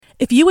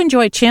If you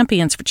enjoy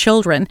Champions for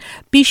Children,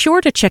 be sure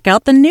to check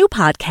out the new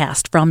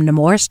podcast from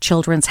Nemours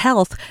Children's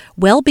Health,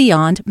 Well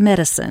Beyond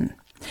Medicine.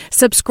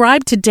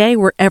 Subscribe today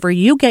wherever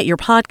you get your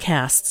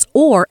podcasts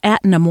or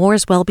at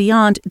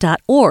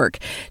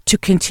nemourswellbeyond.org to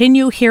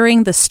continue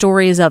hearing the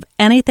stories of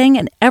anything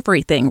and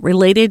everything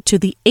related to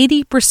the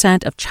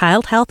 80% of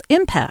child health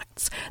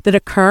impacts that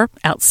occur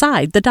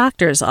outside the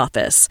doctor's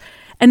office.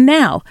 And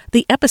now,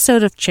 the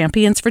episode of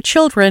Champions for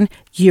Children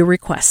you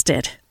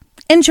requested.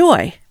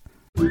 Enjoy!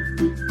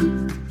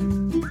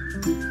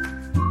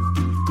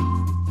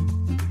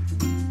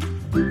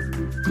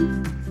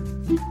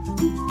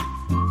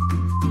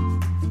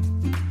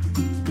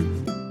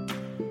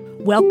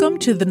 Welcome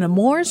to the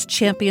Nemours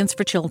Champions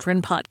for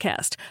Children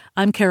podcast.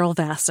 I'm Carol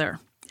Vassar.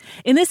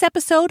 In this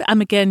episode,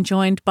 I'm again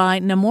joined by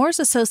Nemours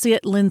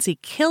associate Lindsey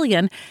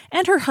Killian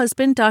and her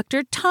husband,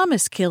 Dr.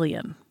 Thomas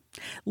Killian.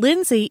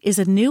 Lindsey is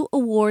a new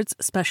awards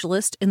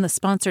specialist in the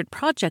Sponsored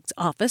Projects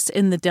Office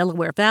in the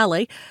Delaware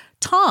Valley.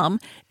 Tom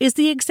is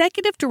the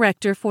executive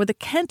director for the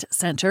Kent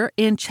Center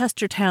in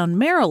Chestertown,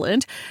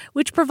 Maryland,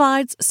 which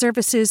provides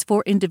services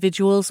for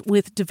individuals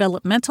with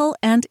developmental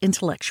and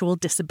intellectual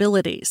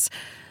disabilities.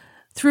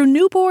 Through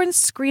newborn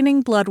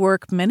screening blood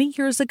work many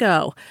years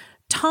ago,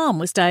 Tom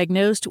was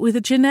diagnosed with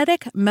a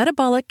genetic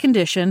metabolic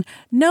condition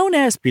known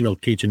as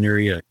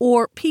phenylketonuria,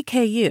 or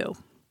PKU.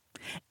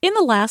 In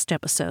the last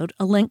episode,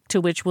 a link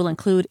to which we'll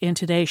include in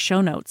today's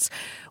show notes,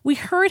 we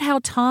heard how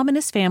Tom and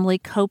his family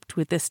coped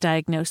with this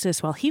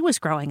diagnosis while he was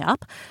growing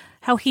up,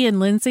 how he and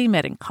Lindsey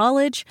met in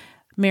college,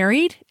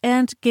 married,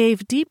 and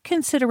gave deep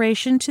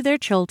consideration to their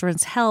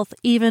children's health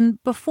even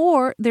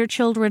before their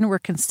children were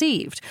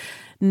conceived,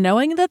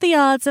 knowing that the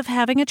odds of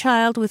having a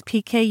child with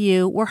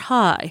PKU were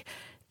high,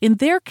 in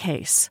their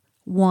case,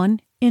 1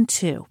 in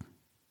 2.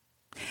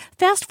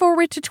 Fast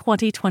forward to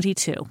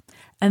 2022,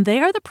 and they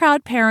are the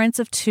proud parents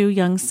of 2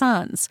 young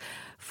sons,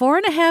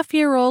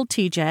 4.5-year-old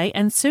TJ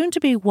and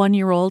soon-to-be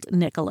 1-year-old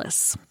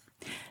Nicholas.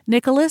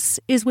 Nicholas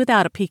is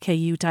without a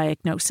PKU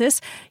diagnosis,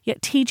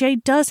 yet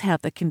TJ does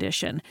have the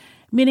condition,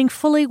 meaning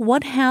fully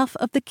 1/2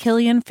 of the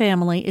Killian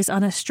family is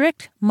on a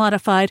strict,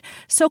 modified,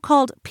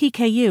 so-called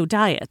PKU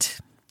diet.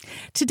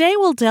 Today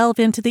we'll delve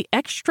into the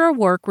extra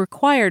work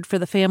required for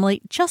the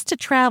family just to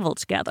travel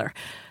together,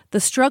 the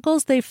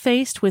struggles they've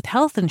faced with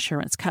health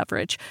insurance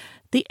coverage,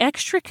 the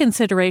extra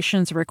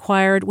considerations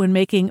required when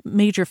making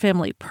major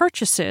family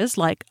purchases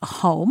like a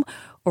home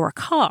or a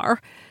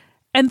car,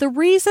 and the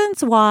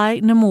reasons why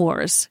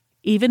Nemours,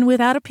 even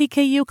without a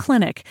PKU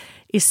clinic,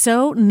 is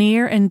so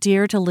near and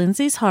dear to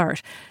Lindsey's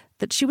heart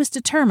that she was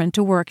determined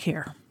to work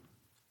here.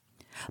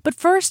 But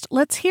first,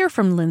 let's hear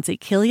from Lindsey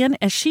Killian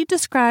as she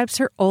describes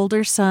her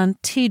older son,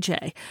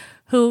 TJ,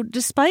 who,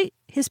 despite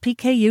his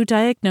PKU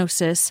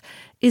diagnosis,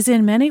 is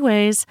in many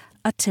ways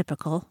a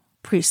typical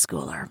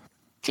preschooler.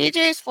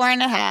 TJ is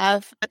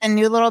 4.5 with a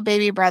new little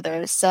baby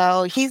brother,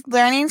 so he's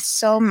learning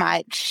so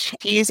much.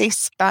 He's a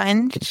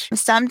sponge.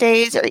 Some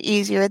days are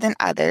easier than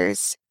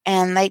others.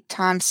 And like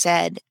Tom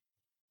said,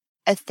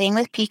 a thing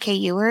with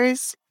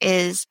PKUers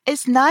is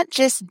it's not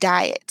just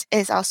diet,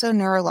 it's also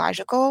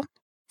neurological.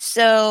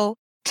 So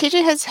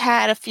TJ has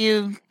had a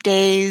few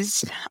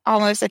days,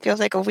 almost it feels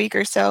like a week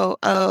or so,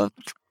 of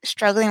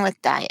struggling with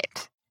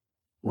diet,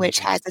 which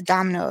has the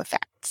domino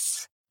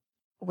effects,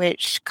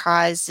 which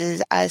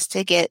causes us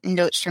to get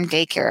notes from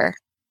daycare.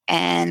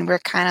 And we're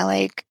kind of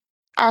like,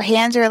 our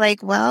hands are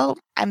like, well,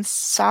 I'm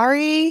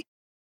sorry.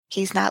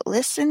 He's not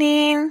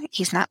listening.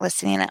 He's not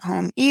listening at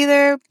home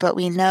either. But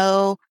we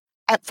know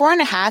at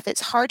 4.5,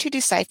 it's hard to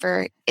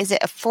decipher, is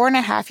it a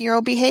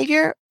 4.5-year-old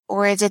behavior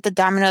or is it the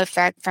domino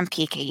effect from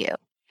PKU?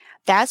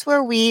 That's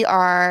where we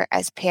are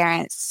as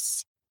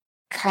parents,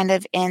 kind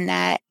of in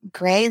that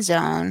gray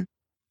zone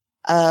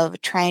of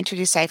trying to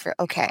decipher,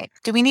 okay,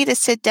 do we need to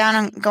sit down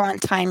and go on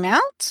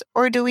timeout,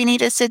 or do we need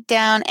to sit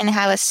down and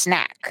have a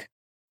snack?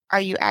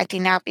 Are you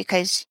acting out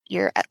because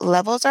your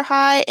levels are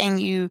high and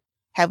you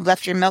have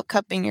left your milk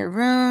cup in your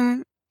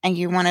room and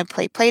you want to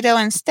play Play-Doh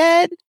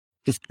instead?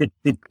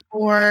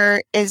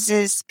 Or is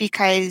this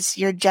because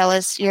you're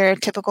jealous, you're a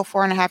typical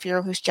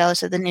 4.5-year-old who's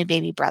jealous of the new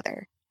baby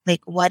brother? Like,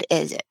 what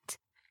is it?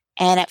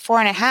 And at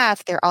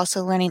 4.5, they're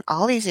also learning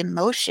all these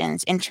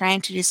emotions and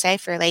trying to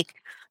decipher, like,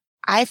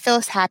 I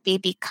feel happy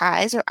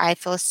because, or I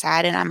feel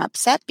sad and I'm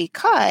upset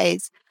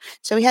because.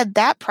 So we had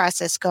that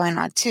process going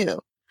on too.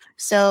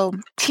 So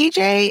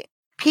TJ,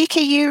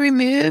 PKU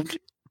removed,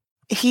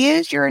 he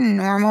is your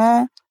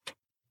normal,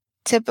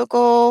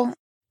 typical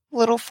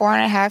little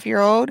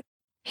 4.5-year-old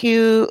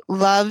who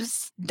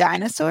loves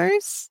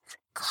dinosaurs,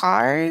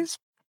 cars,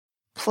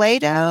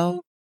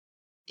 Play-Doh.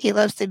 He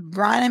loves to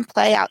run and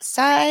play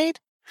outside.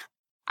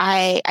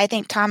 I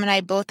think Tom and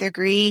I both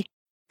agree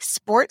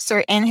sports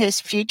are in his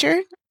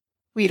future.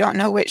 We don't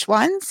know which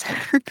ones,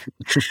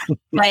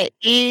 but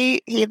he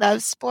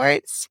loves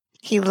sports.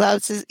 He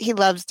loves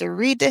to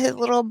read to his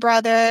little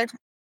brother,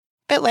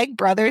 but like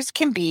brothers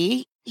can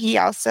be, he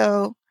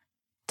also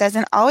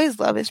doesn't always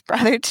love his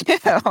brother too.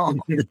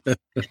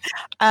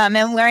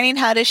 And learning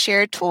how to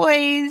share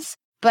toys.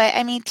 But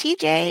I mean,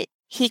 TJ,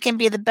 he can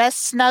be the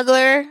best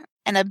snuggler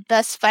and a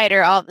best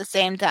fighter all at the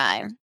same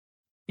time.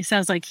 He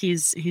sounds like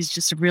he's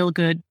just a real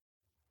good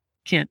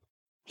kid.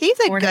 He's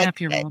a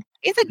 4.5-year-old.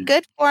 He's a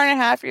good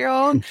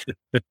 4.5-year-old.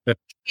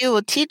 He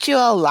will teach you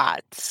a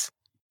lot.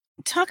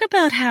 Talk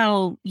about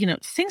how,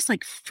 things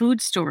like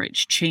food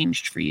storage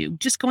changed for you.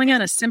 Just going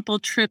on a simple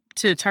trip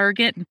to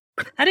Target.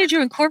 How did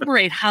you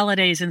incorporate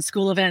holidays and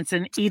school events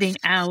and eating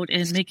out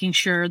and making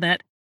sure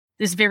that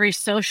this very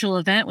social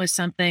event was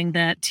something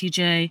that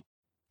TJ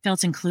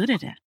felt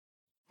included in?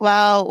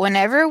 Well,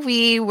 whenever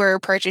we were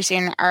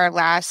purchasing our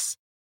last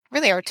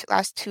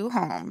two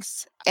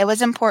homes, it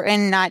was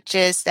important not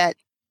just that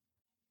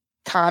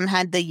Tom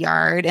had the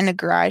yard and the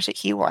garage that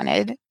he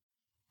wanted,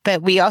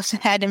 but we also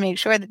had to make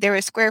sure that there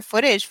was square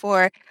footage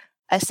for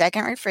a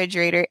second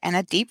refrigerator and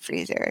a deep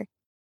freezer.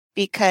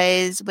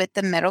 Because with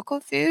the medical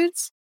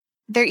foods,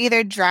 they're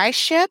either dry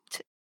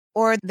shipped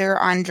or they're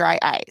on dry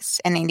ice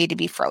and they need to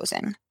be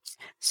frozen.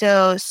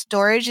 So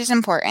storage is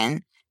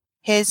important.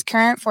 His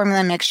current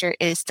formula mixture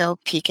is still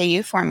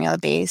PKU formula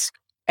based.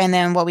 And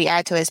then what we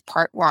add to it is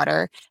part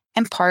water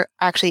and part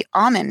actually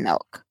almond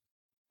milk.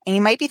 And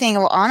you might be thinking,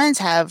 well, almonds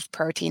have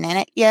protein in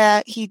it.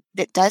 Yeah,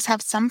 it does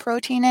have some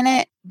protein in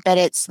it, but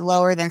it's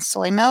lower than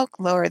soy milk,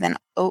 lower than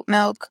oat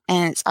milk,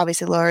 and it's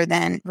obviously lower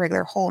than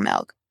regular whole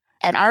milk.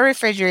 At our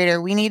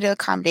refrigerator, we need to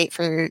accommodate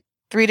for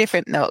 3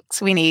 different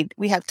milks. We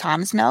have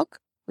Tom's milk,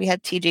 we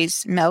have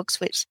TJ's milks,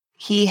 which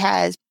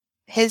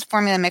his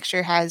formula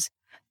mixture has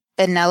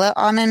vanilla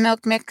almond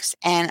milk mix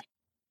and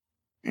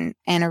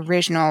an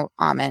original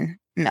almond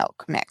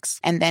milk mix.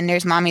 And then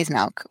there's mommy's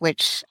milk,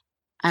 which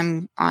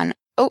I'm on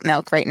oat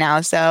milk right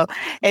now. So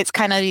it's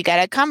kind of, you got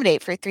to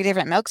accommodate for 3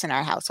 different milks in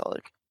our household.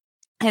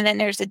 And then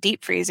there's the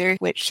deep freezer,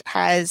 which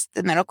has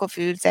the medical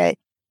foods that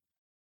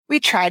we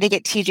try to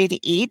get TJ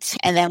to eat.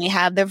 And then we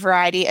have the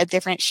variety of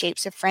different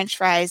shapes of French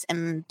fries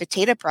and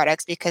potato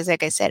products, because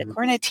like I said,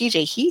 according to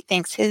TJ, he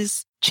thinks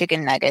his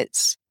chicken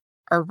nuggets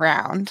are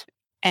round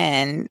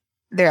and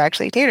they're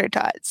actually tater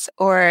tots,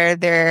 or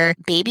they're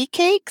baby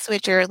cakes,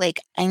 which are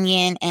like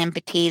onion and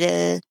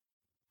potato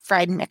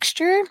fried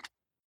mixture.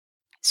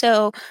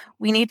 So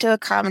we need to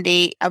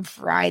accommodate a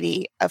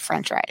variety of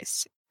French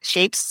fries,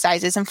 shapes,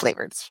 sizes, and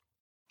flavors.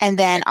 And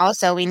then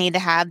also we need to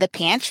have the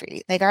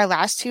pantry. Like our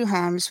last 2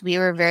 homes, we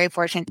were very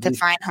fortunate to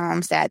find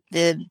homes that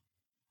the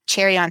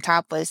cherry on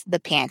top was the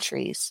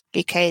pantries,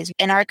 because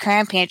in our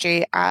current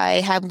pantry,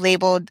 I have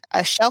labeled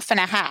a shelf and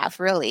a half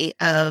really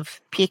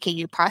of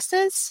PKU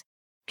pastas,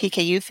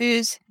 PKU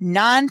foods,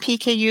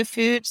 non-PKU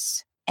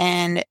foods,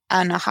 and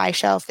on a high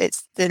shelf,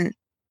 it's the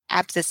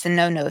abscess and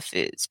no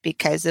foods,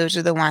 because those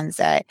are the ones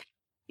that,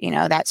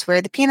 that's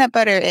where the peanut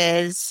butter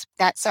is.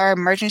 That's our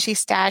emergency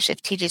stash.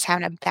 If TJ's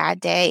having a bad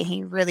day and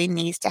he really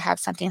needs to have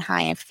something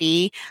high in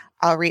Phe,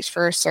 I'll reach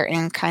for a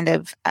certain kind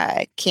of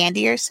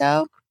candy or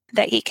so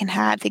that he can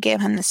have to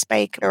give him the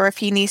spike. Or if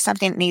he needs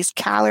something that needs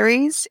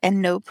calories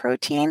and no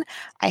protein,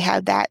 I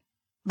have that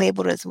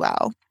labeled as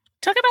well.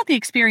 Talk about the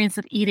experience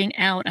of eating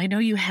out. I know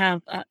you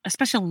have a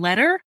special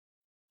letter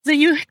that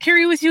you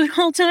carry with you at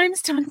all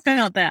times. Talk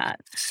about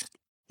that.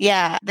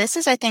 Yeah, this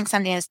is, I think,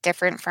 something that's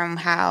different from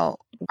how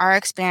our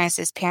experience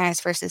as parents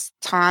versus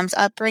Tom's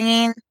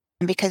upbringing.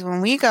 Because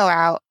when we go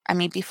out,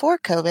 before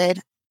COVID,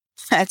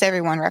 as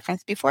everyone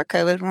referenced, before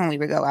COVID, when we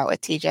would go out with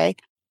TJ,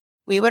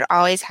 we would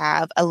always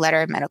have a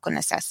letter of medical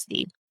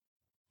necessity.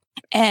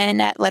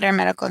 And that letter of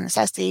medical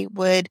necessity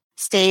would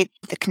state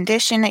the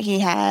condition that he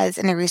has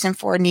and the reason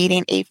for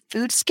needing a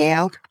food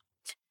scale,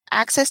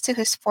 access to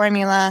his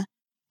formula,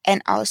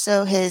 and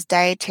also his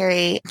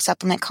dietary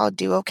supplement called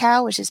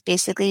DuoCal, which is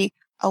basically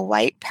a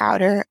white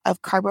powder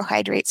of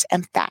carbohydrates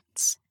and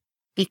fats,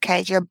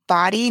 because your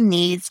body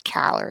needs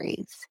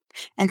calories.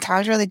 And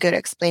Tom's really good at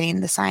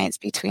explaining the science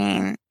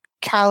between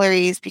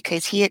calories,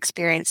 because he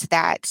experienced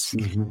that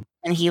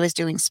when he was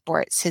doing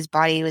sports. His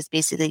body was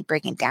basically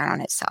breaking down on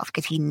itself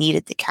because he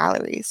needed the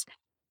calories.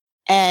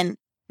 And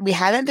we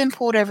haven't been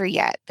pulled over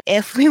yet.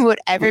 If we would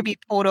ever be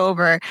pulled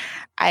over,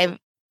 I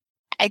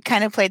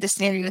kind of played the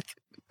scenario with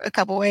a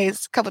couple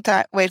ways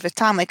with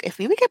Tom. Like, if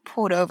we would get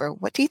pulled over,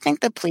 what do you think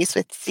the police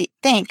would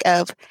think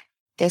of?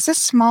 There's a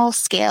small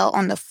scale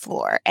on the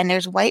floor and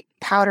there's white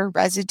powder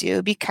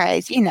residue,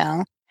 because,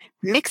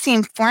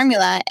 mixing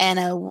formula and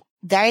a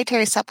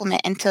dietary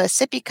supplement into a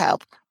sippy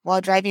cup while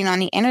driving on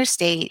the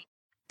interstate,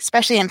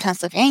 especially in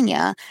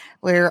Pennsylvania,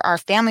 where our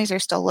families are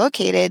still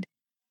located,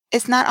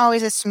 it's not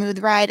always a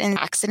smooth ride and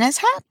accidents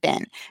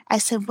happen. I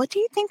said, what do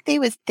you think they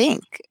would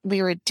think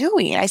we were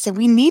doing? I said,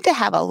 we need to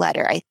have a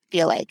letter, I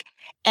feel like.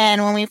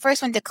 And when we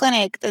first went to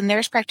clinic, the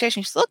nurse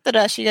practitioner just looked at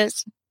us. She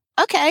goes,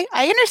 okay,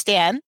 I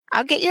understand.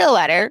 I'll get you a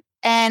letter.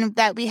 And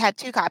that we have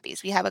 2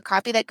 copies. We have a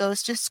copy that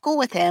goes to school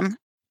with him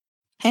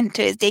and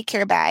to his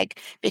daycare bag,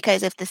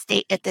 because if the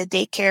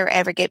daycare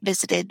ever get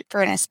visited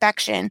for an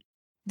inspection,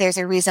 there's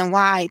a reason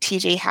why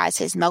TJ has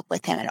his milk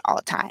with him at all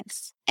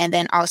times. And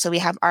then also we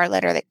have our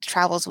letter that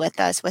travels with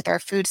us with our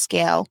food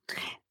scale.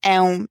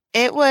 And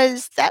it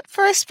was that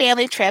first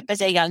family trip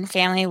as a young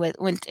family when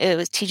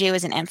TJ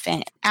was an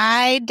infant.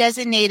 I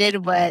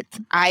designated what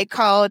I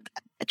called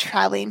a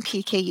traveling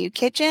PKU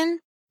kitchen,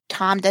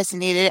 Tom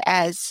designated it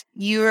as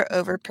you were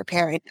over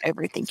preparing,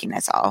 overthinking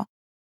us all.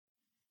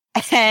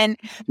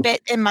 But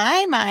in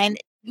my mind,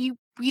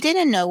 we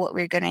didn't know what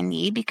we were going to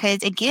need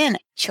because, again,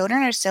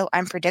 children are so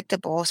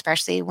unpredictable,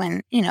 especially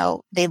when,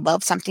 they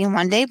love something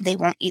one day, they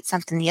won't eat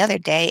something the other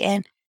day.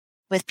 And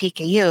with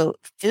PKU,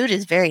 food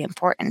is a very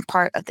important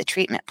part of the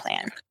treatment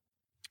plan.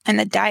 And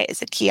the diet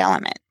is a key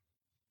element.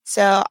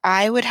 So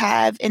I would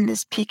have in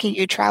this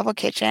PKU travel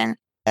kitchen,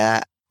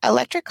 an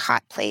electric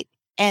hot plate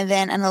and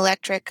then an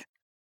electric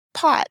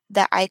pot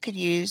that I could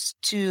use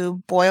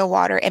to boil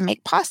water and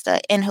make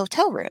pasta in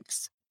hotel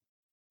rooms.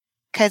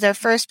 Because our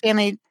first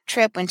family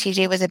trip when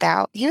TJ was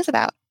about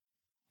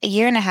a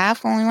year and a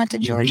half when we went to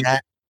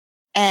Georgia.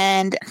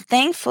 And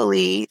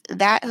thankfully,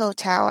 that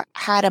hotel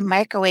had a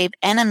microwave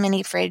and a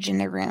mini fridge in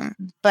the room.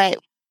 But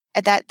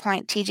at that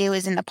point, TJ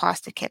was in the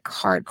pasta kick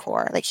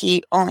hardcore. Like,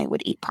 he only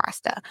would eat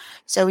pasta.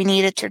 So we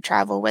needed to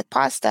travel with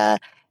pasta,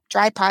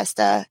 dry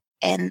pasta,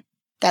 and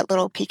that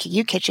little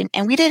PKU kitchen.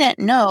 And we didn't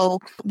know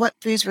what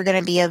foods were going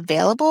to be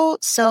available.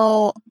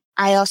 So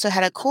I also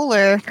had a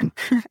cooler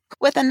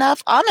with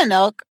enough almond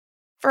milk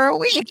for a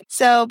week.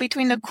 So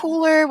between the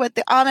cooler with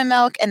the almond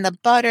milk and the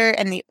butter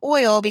and the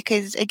oil,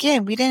 because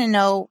again, we didn't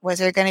know, was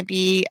there going to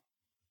be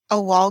a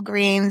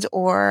Walgreens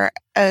or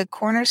a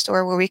corner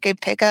store where we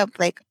could pick up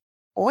like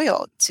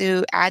oil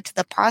to add to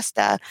the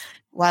pasta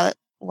while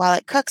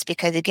it cooks?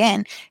 Because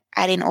again,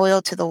 adding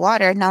oil to the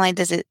water, not only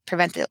does it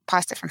prevent the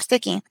pasta from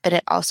sticking, but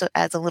it also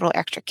adds a little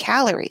extra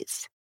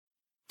calories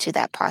to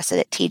that pasta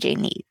that TJ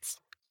needs.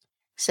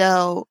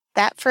 So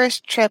that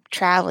first trip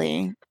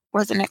traveling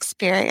was an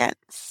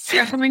experience.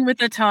 Traveling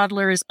with a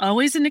toddler is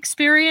always an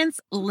experience.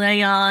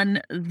 Lay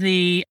on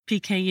the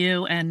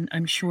PKU, and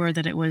I'm sure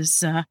that it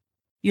was,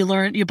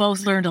 you both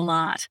learned a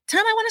lot.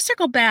 Tom, I want to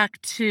circle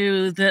back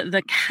to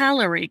the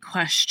calorie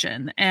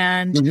question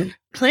and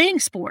playing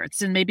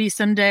sports. And maybe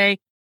someday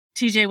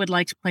TJ would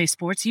like to play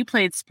sports. You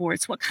played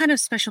sports. What kind of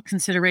special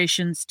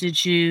considerations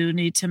did you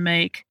need to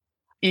make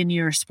in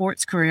your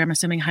sports career? I'm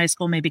assuming high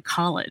school, maybe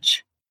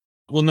college.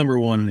 Well, number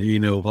one,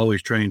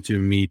 always trying to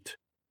meet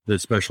the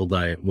special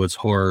diet was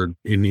hard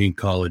in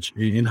college.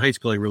 In high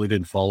school, I really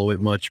didn't follow it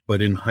much.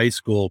 But in high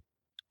school,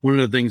 one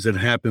of the things that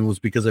happened was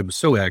because I was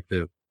so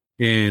active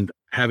and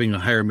having a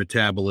higher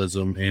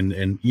metabolism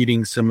and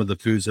eating some of the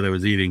foods that I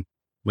was eating,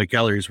 my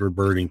calories were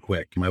burning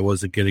quick. I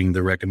wasn't getting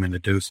the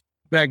recommended dose.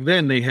 Back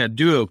then, they had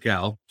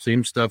DuoCal,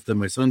 same stuff that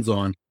my son's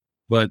on,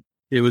 but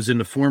it was in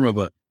the form of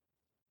a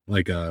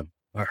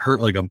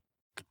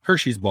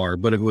Hershey's bar,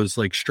 but it was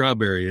like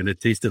strawberry and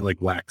it tasted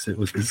like wax. It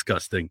was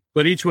disgusting.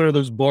 But each one of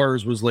those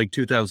bars was like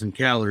 2,000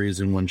 calories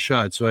in one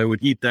shot. So I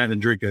would eat that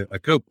and drink a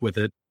Coke with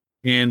it.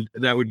 And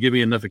that would give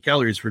me enough of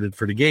calories for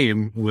the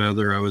game,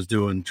 whether I was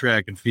doing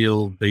track and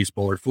field,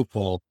 baseball or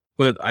football.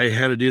 But I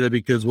had to do that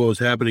because what was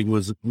happening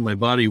was my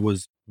body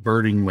was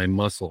burning my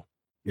muscle.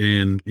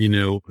 And,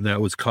 that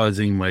was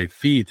causing my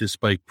phe to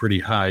spike pretty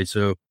high.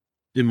 So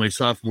in my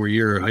sophomore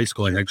year of high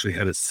school, I actually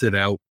had to sit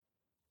out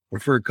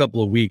for a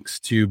couple of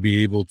weeks to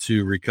be able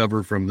to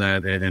recover from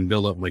that and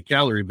build up my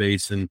calorie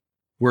base and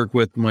work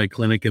with my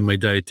clinic and my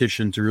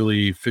dietitian to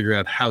really figure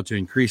out how to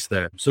increase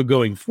that. So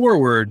going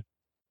forward,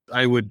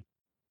 I would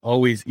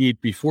always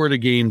eat before the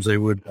games. I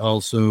would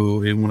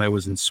also, and when I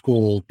was in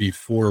school,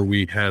 before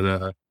we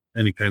had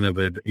any kind of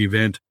an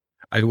event,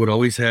 I would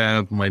always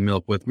have my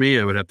milk with me.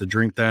 I would have to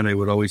drink that. I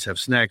would always have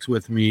snacks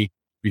with me.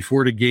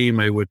 Before the game,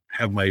 I would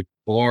have my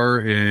bar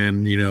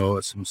and,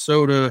 some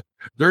soda.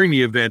 During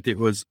the event, it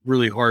was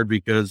really hard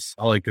because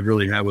all I could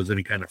really have was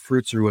any kind of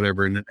fruits or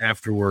whatever. And then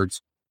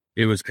afterwards,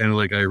 it was kind of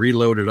like I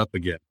reloaded up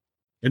again.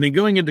 And then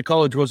going into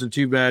college wasn't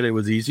too bad. It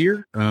was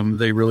easier.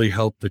 They really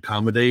helped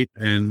accommodate.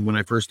 And when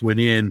I first went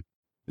in,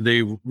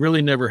 they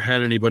really never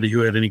had anybody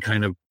who had any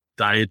kind of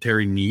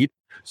dietary need.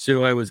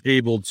 So I was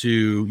able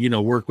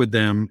to, work with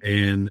them,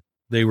 and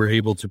they were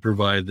able to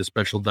provide the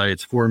special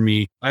diets for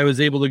me. I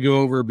was able to go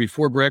over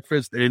before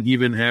breakfast and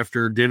even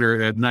after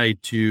dinner at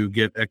night to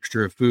get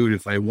extra food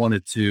if I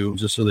wanted to,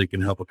 just so they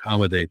can help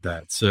accommodate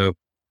that. So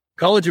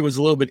college, it was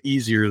a little bit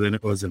easier than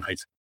it was in high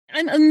school.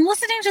 I'm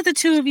listening to the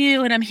two of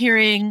you, and I'm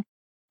hearing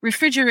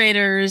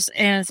refrigerators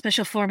and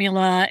special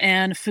formula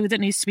and food that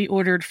needs to be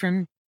ordered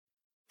from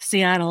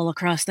Seattle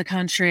across the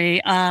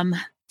country.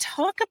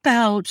 Talk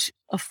about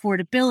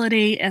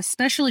affordability,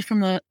 especially from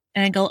the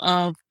angle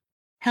of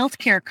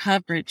healthcare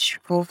coverage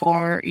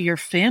for your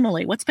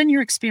family. What's been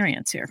your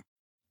experience here?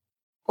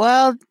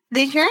 Well,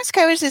 the insurance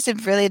coverage is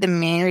really the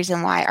main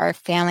reason why our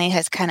family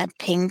has kind of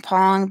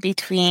ping-ponged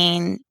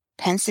between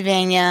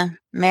Pennsylvania,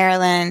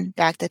 Maryland,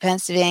 back to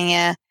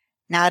Pennsylvania,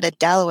 now to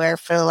Delaware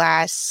for the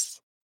last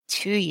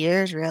 2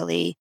 years,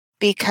 really,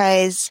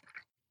 because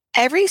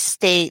every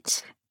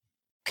state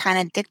kind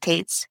of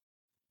dictates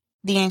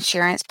the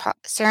insurance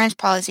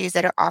policies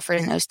that are offered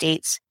in those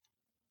states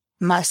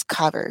must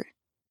cover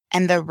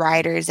and the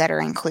riders that are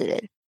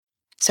included.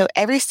 So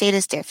every state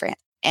is different.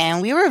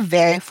 And we were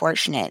very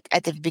fortunate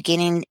at the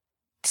beginning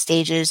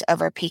stages of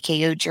our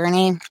PKU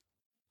journey. And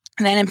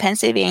then in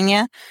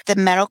Pennsylvania, the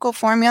medical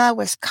formula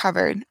was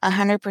covered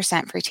 100%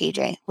 for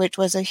TJ, which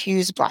was a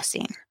huge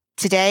blessing.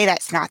 Today,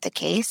 that's not the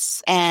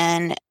case.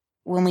 And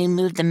when we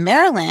moved to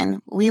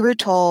Maryland, we were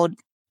told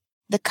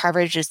the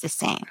coverage is the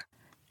same.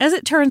 As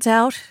it turns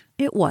out,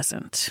 it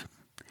wasn't.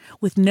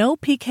 With no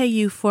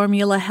PKU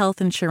formula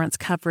health insurance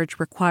coverage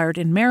required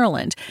in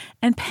Maryland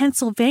and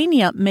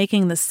Pennsylvania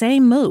making the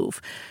same move,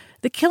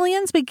 the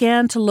Killians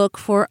began to look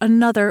for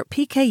another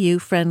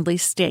PKU-friendly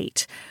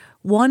state,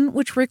 one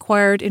which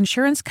required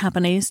insurance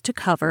companies to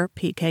cover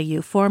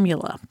PKU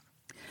formula.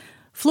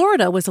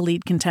 Florida was a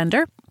lead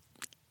contender,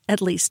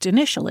 at least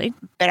initially.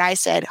 But I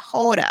said,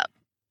 hold up.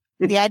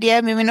 The idea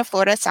of moving to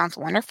Florida sounds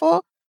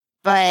wonderful,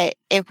 but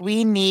if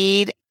we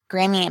need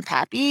Grammy and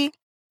Pappy,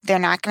 they're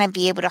not going to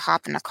be able to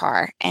hop in a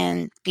car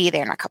and be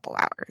there in a couple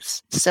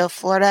hours. So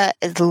Florida,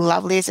 as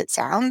lovely as it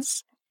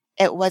sounds,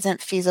 it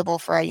wasn't feasible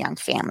for a young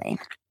family,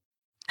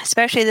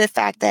 especially the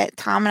fact that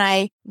Tom and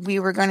I, we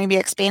were going to be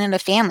expanding the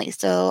family.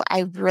 So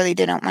I really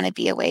didn't want to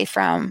be away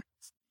from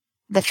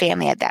the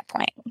family at that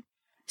point.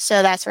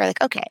 So that's where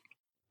okay,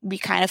 we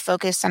kind of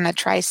focused on the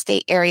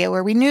tri-state area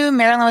where we knew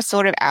Maryland was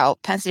sort of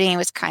out. Pennsylvania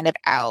was kind of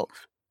out.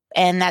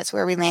 And that's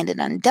where we landed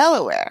on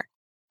Delaware.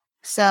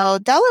 So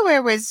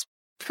Delaware was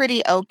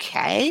pretty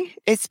okay.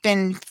 It's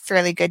been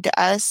fairly good to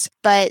us,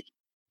 but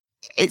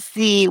it's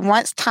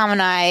once Tom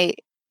and I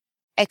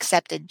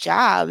accepted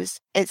jobs,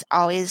 it's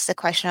always the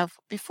question of,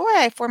 before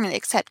I formally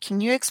accept,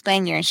 can you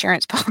explain your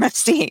insurance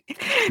policy?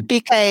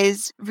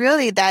 Because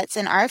really that's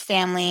in our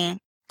family,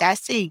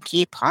 that's the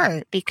key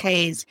part,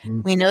 because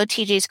we know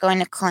TJ is going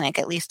to clinic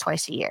at least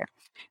twice a year.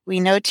 We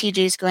know TJ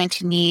is going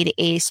to need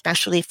a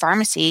specialty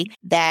pharmacy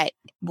that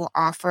will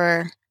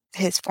offer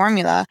his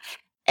formula.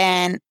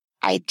 And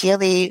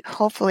ideally,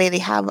 hopefully they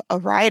have a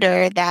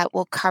rider that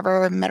will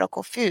cover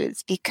medical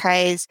foods,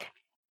 because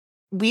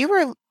we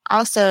were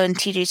also in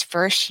TJ's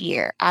first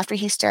year after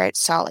he started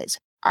solids.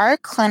 Our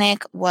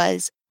clinic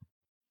was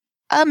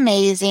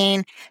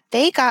amazing.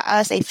 They got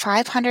us a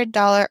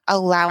 $500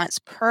 allowance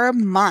per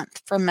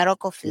month for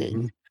medical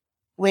food,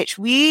 which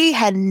we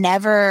had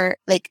never,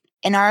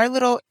 in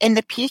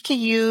the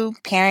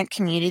PKU parent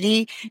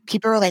community,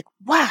 people were like,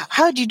 wow,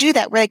 how did you do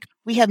that? We're like,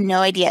 we have no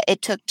idea.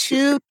 It took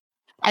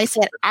I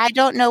said, I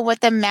don't know what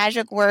the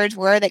magic words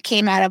were that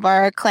came out of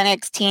our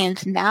clinic's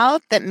team's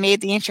mouth that made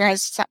the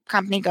insurance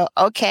company go,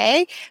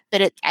 okay.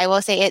 But I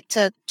will say it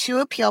took 2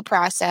 appeal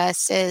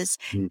processes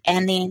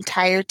and the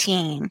entire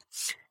team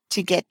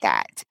to get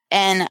that.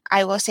 And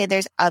I will say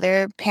there's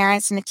other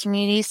parents in the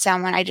community.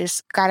 I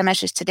just got a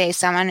message today,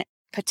 someone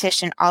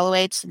petitioned all the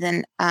way to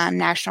the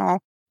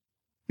National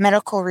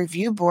Medical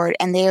Review Board,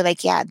 and they were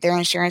like, yeah, their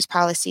insurance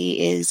policy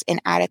is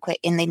inadequate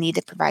and they need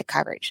to provide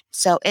coverage.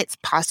 So it's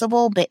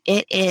possible, but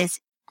it is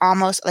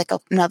almost like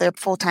another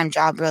full-time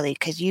job, really,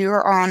 because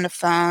you're on the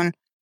phone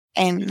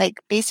and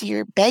basically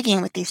you're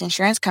begging with these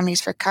insurance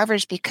companies for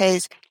coverage,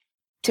 because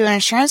to an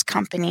insurance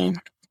company,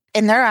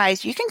 in their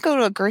eyes, you can go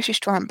to a grocery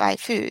store and buy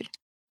food.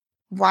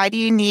 Why do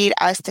you need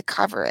us to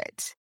cover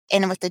it?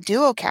 And with the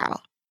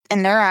DuoCal,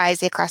 in their eyes,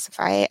 they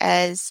classify it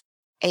as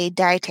a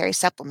dietary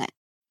supplement.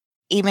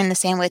 Even the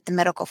same with the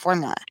medical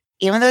formula.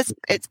 Even though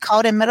it's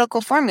called a medical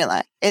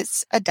formula,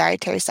 it's a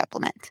dietary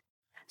supplement.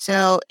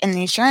 So in the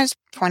insurance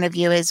point of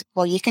view is,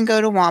 well, you can go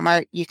to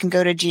Walmart, you can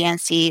go to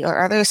GNC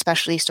or other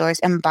specialty stores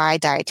and buy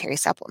dietary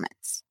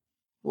supplements.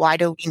 Why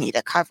do we need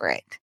to cover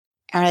it?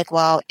 And we're like,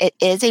 well, it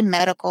is a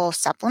medical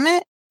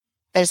supplement.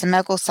 There's a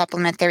medical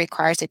supplement that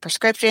requires a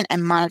prescription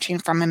and monitoring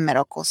from a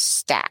medical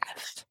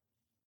staff.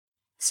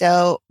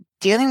 So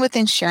dealing with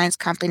insurance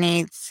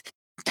companies,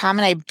 Tom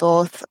and I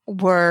both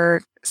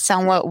were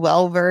somewhat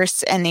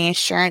well-versed in the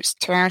insurance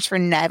terms for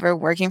never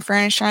working for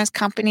insurance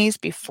companies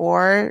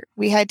before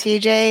we had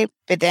TJ.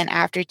 But then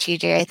after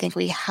TJ, I think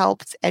we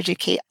helped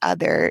educate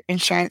other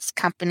insurance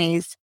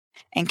companies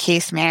and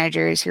case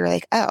managers who were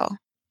like, oh,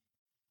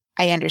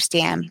 I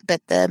understand,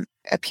 but the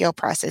appeal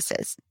process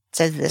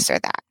says this or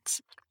that.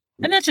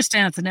 And that just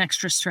adds an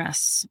extra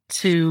stress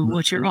to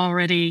what you're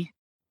already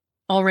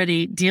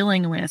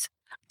dealing with.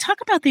 Talk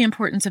about the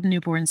importance of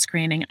newborn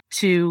screening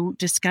to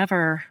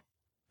discover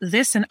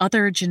this and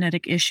other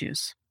genetic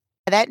issues.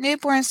 That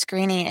newborn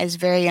screening is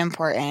very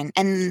important,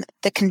 and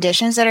the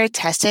conditions that are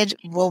tested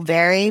will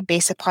vary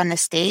based upon the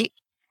state.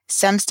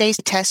 Some states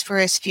test for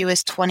as few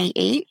as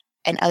 28,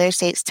 and other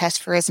states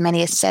test for as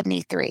many as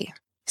 73.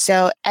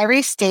 So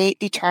every state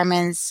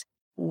determines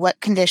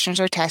what conditions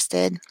are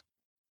tested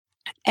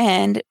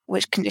and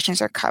which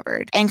conditions are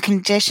covered. And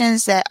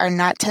conditions that are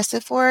not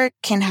tested for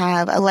can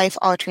have a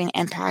life-altering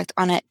impact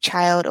on a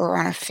child or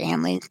on a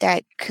family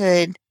that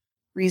could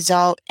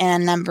result in a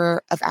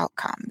number of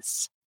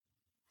outcomes.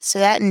 So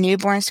that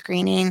newborn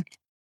screening,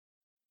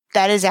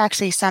 that is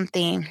actually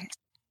something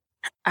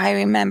I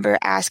remember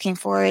asking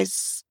for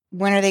is,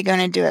 when are they going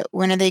to do it?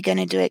 When are they going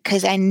to do it?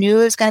 Because I knew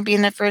it was going to be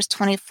in the first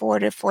 24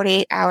 to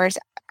 48 hours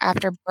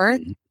after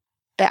birth.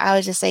 But I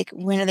was just like,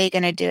 when are they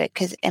going to do it?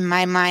 Because in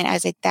my mind, I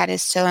was like, that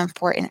is so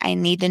important. I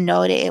need to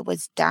know that it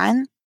was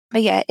done.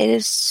 But yeah, it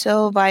is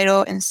so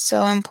vital and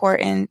so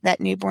important, that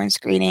newborn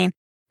screening.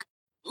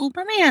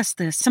 Let me ask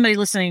this. Somebody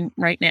listening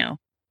right now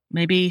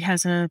maybe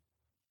has a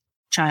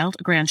child,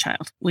 a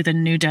grandchild, with a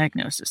new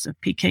diagnosis of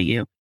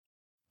PKU,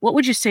 what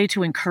would you say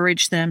to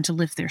encourage them to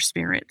lift their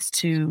spirits,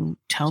 to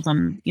tell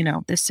them,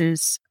 this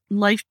is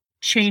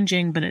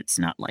life-changing, but it's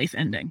not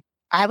life-ending?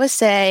 I would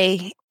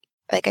say,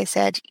 like I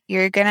said,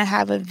 you're going to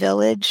have a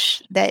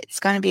village that's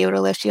going to be able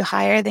to lift you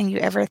higher than you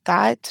ever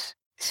thought,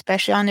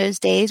 especially on those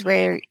days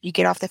where you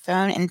get off the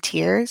phone in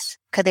tears,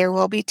 because there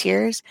will be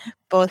tears,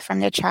 both from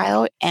the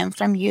child and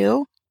from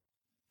you,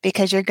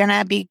 because you're going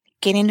to be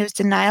getting those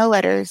denial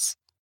letters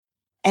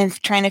and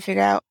trying to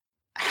figure out,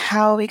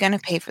 how are we going to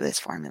pay for this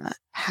formula?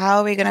 How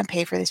are we going to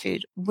pay for this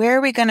food? Where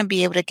are we going to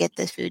be able to get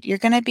this food? You're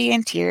going to be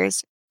in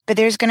tears, but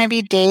there's going to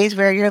be days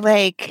where you're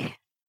like,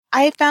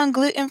 I found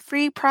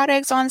gluten-free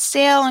products on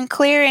sale and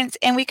clearance,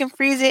 and we can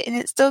freeze it and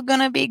it's still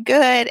going to be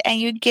good. And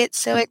you get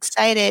so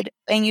excited,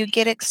 and you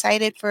get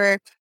excited for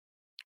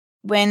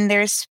when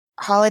there's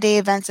holiday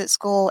events at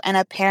school and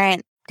a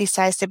parent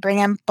decides to bring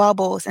in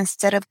bubbles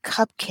instead of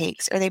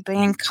cupcakes, or they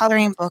bring in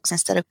coloring books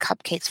instead of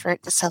cupcakes for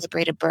it to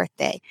celebrate a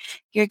birthday.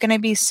 You're going to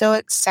be so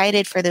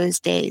excited for those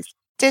days.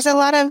 There's a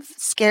lot of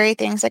scary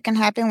things that can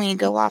happen when you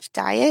go off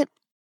diet.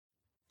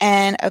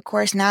 And of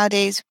course,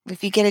 nowadays,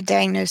 if you get a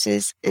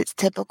diagnosis, it's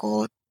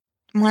typical.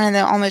 One of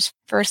the almost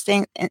first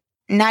thing,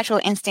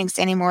 natural instincts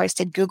anymore is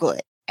to Google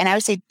it. And I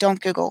would say,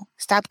 don't Google.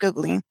 Stop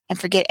Googling and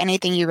forget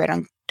anything you read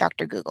on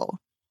Dr. Google.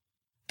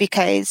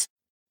 Because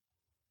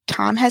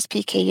Tom has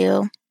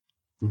PKU.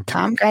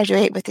 Tom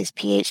graduated with his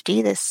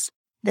PhD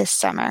this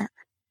summer.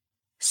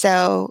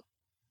 So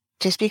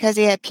just because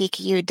he had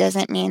PKU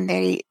doesn't mean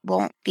they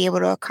won't be able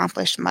to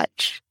accomplish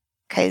much.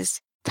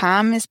 Because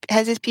Tom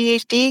has his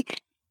PhD,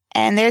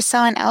 and there's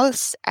someone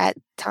else at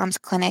Tom's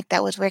clinic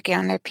that was working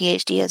on their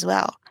PhD as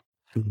well.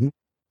 Mm-hmm.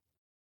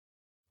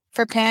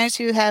 For parents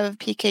who have a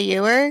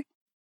PKUer,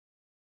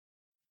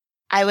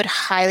 I would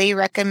highly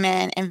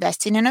recommend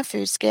investing in a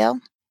food scale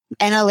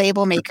and a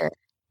label maker.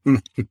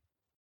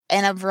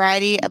 And a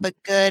variety of a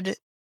good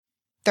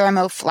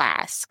thermo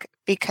flask,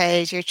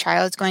 because your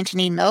child's going to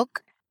need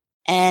milk,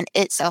 and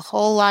it's a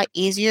whole lot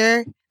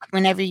easier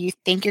whenever you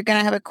think you're going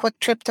to have a quick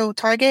trip to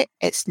Target.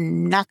 It's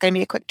not going to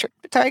be a quick trip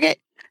to Target.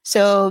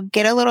 So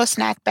get a little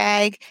snack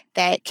bag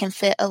that can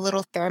fit a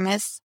little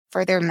thermos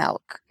for their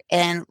milk,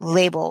 and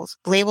label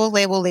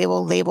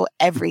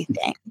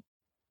everything.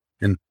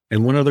 And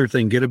one other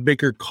thing, get a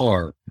bigger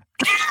car.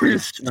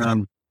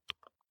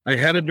 I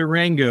had a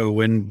Durango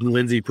when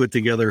Lindsay put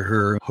together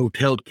her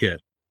hotel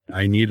kit.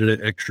 I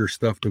needed extra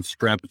stuff to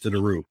strap it to the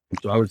roof.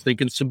 So I was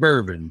thinking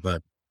Suburban,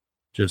 but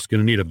just going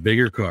to need a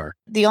bigger car.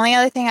 The only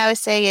other thing I would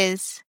say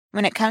is,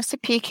 when it comes to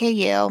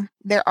PKU,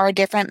 there are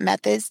different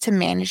methods to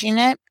managing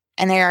it,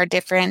 and there are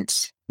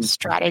different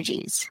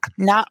strategies.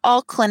 Not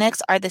all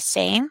clinics are the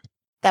same.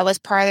 That was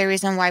part of the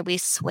reason why we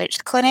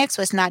switched clinics,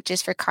 was not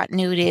just for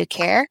continuity of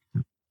care,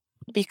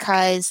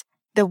 because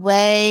the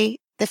way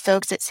the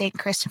folks at St.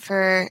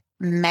 Christopher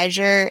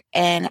measure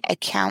and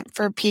account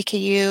for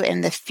PKU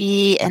and the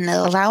fee and the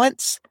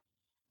allowance,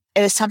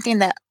 it was something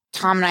that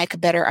Tom and I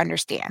could better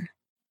understand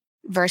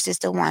versus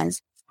the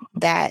ones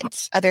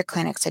that other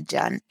clinics had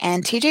done.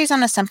 And TJ's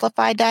on a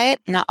simplified diet.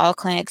 Not all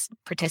clinics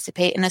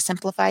participate in a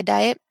simplified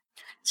diet.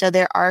 So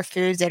there are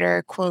foods that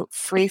are, quote,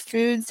 free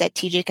foods that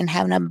TJ can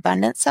have an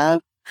abundance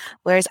of,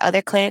 whereas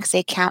other clinics,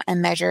 they count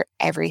and measure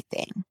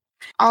everything.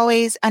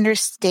 Always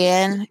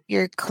understand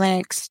your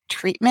clinic's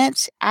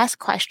treatment. Ask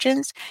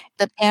questions.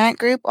 The parent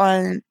group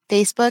on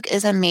Facebook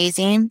is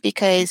amazing,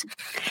 because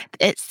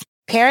it's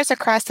parents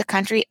across the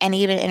country and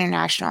even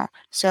international.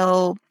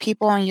 So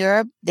people in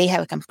Europe, they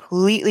have a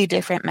completely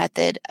different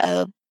method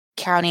of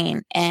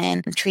counting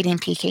and treating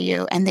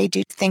PKU, and they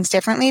do things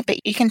differently,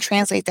 but you can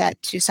translate that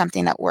to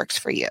something that works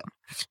for you.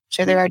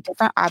 So there are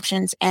different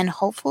options, and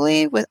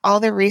hopefully with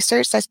all the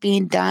research that's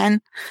being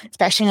done,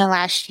 especially in the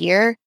last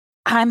year,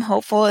 I'm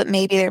hopeful that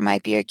maybe there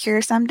might be a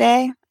cure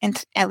someday,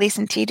 and at least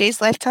in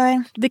TJ's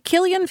lifetime. The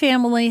Killian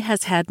family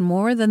has had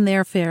more than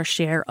their fair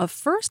share of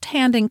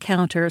first-hand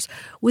encounters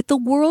with the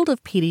world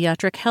of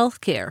pediatric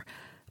healthcare,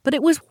 but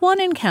it was one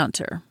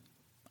encounter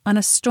on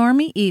a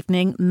stormy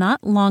evening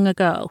not long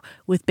ago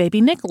with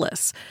baby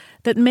Nicholas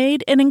that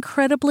made an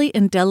incredibly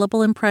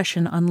indelible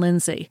impression on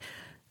Lindsay,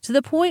 to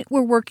the point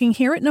where working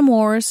here at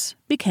Nemours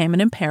became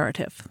an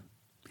imperative.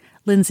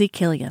 Lindsey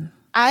Killian.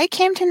 I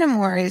came to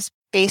Nemours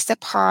based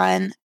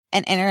upon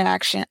an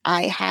interaction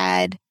I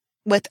had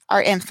with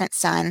our infant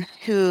son,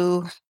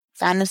 who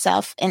found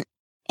himself in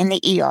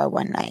the ER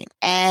one night.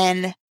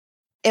 And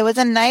it was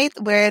a night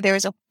where there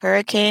was a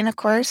hurricane, of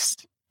course,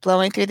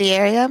 blowing through the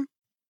area.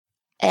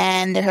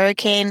 And the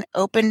hurricane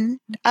opened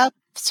up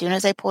as soon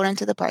as I pulled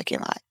into the parking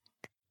lot.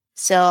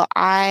 So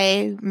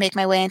I make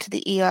my way into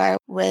the ER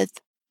with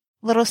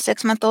little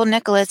 6-month-old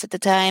Nicholas at the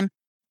time,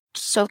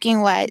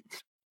 soaking wet.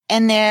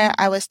 In there,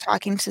 I was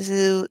talking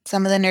to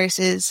some of the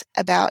nurses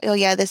about, oh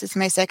yeah, this is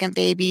my second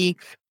baby.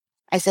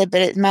 I said,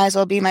 but it might as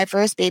well be my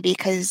first baby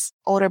because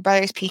older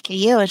brother's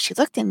PKU. And she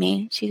looked at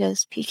me. She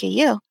goes,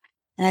 PKU?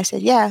 And I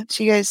said, yeah.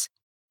 She goes,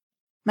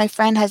 my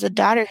friend has a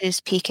daughter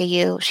who's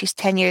PKU. She's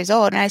 10 years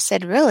old. And I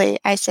said, really?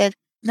 I said,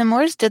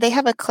 Nemours, do they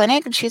have a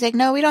clinic? And she's like,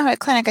 no, we don't have a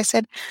clinic. I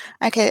said,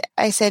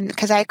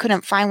 because I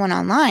couldn't find one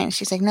online.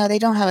 She's like, no, they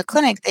don't have a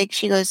clinic.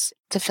 She goes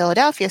to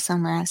Philadelphia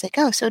somewhere. I was like,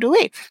 oh, so do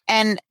we.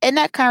 And in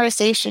that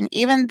conversation,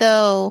 even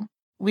though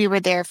we were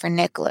there for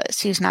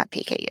Nicholas, who's not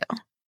PKU,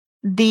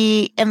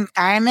 the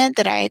environment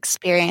that I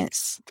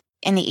experienced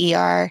in the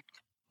ER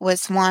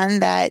was one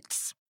that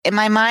in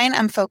my mind,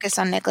 I'm focused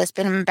on Nicholas,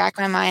 but in the back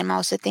of my mind, I'm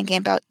also thinking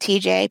about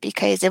TJ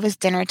because it was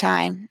dinner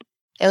time.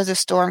 It was a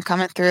storm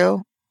coming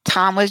through.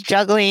 Tom was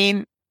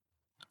juggling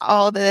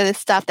all the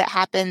stuff that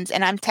happens,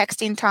 and I'm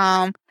texting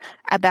Tom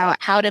about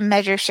how to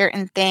measure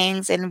certain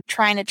things and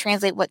trying to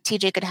translate what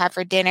TJ could have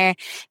for dinner.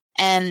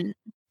 And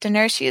the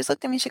nurse, she just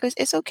looked at me, she goes,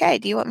 it's okay.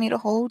 Do you want me to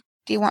hold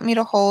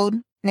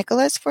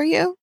Nicholas for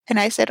you? And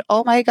I said,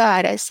 oh my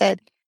God. I said,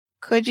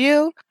 could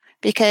you?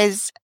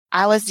 Because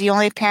I was the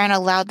only parent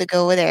allowed to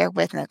go there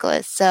with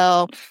Nicholas.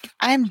 So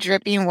I'm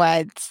dripping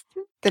wet.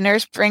 The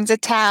nurse brings a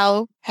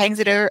towel, hangs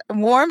a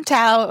warm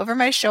towel over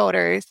my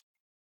shoulders,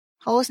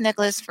 holds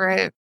Nicholas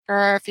for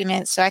a few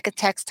minutes so I could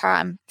text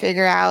Tom,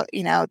 figure out,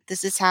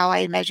 this is how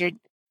I measured.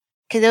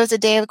 Because it was a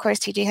day, of course,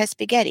 TJ has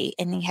spaghetti,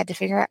 and he had to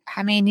figure out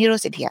how many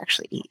noodles did he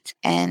actually eat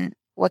and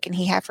what can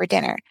he have for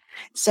dinner.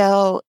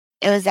 So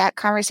it was that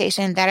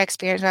conversation, that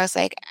experience where I was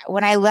like,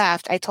 when I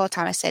left, I told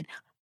Tom, I said,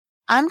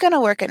 I'm going to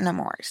work at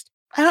Nemours.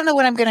 I don't know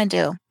what I'm going to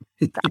do.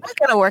 I'm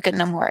going to work at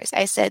Nemours.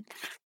 I said,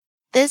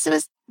 this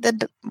was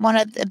one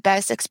of the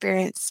best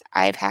experience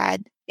I've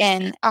had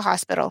in a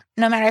hospital,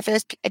 no matter if it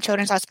was a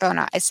children's hospital or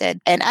not. I said,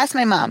 and ask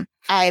my mom,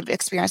 I've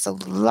experienced a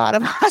lot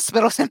of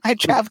hospitals in my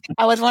travel.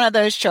 I was one of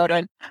those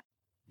children,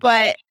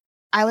 but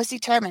I was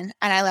determined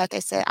and I left. I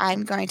said,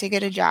 I'm going to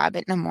get a job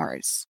at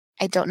Nemours.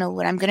 I don't know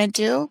what I'm going to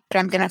do, but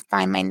I'm going to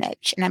find my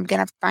niche, and I'm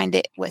going to find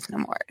it with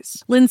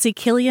Nemours. Lindsey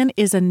Killian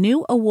is a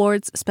new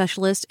awards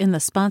specialist in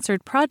the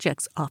Sponsored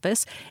Projects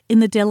Office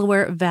in the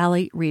Delaware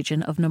Valley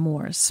region of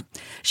Nemours.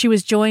 She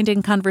was joined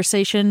in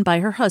conversation by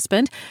her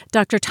husband,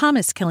 Dr.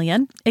 Thomas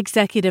Killian,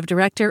 Executive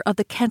Director of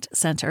the Kent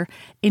Center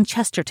in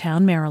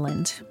Chestertown,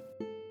 Maryland.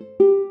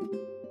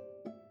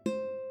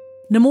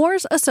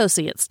 Nemours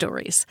Associate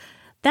Stories.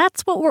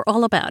 That's what we're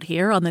all about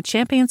here on the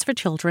Champions for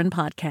Children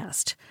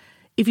podcast.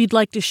 If you'd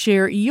like to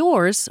share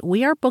yours,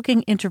 we are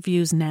booking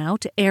interviews now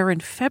to air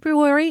in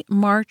February,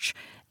 March,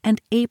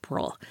 and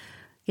April.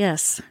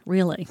 Yes,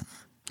 really.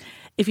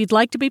 If you'd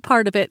like to be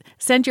part of it,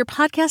 send your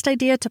podcast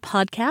idea to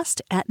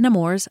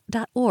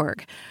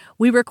podcast@nemours.org.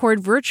 We record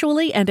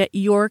virtually and at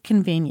your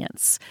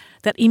convenience.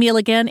 That email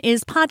again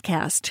is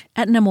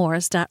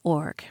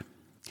podcast@nemours.org.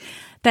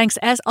 Thanks,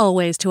 as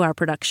always, to our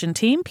production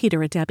team, Peter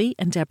Adebi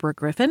and Deborah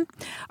Griffin.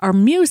 Our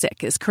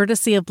music is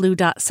courtesy of Blue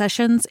Dot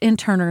Sessions in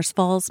Turners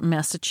Falls,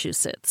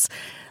 Massachusetts.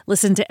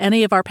 Listen to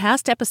any of our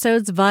past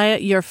episodes via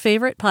your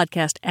favorite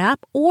podcast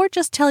app, or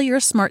just tell your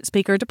smart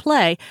speaker to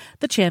play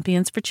the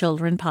Champions for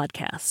Children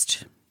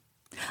podcast.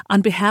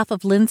 On behalf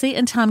of Lindsey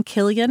and Tom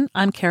Killian,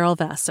 I'm Carol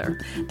Vassar.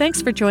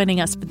 Thanks for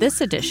joining us for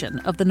this edition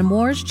of the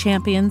Nemours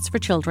Champions for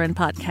Children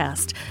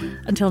podcast.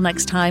 Until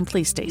next time,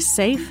 please stay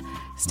safe,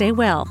 stay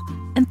well,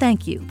 and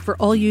thank you for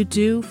all you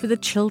do for the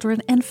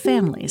children and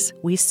families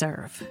we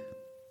serve.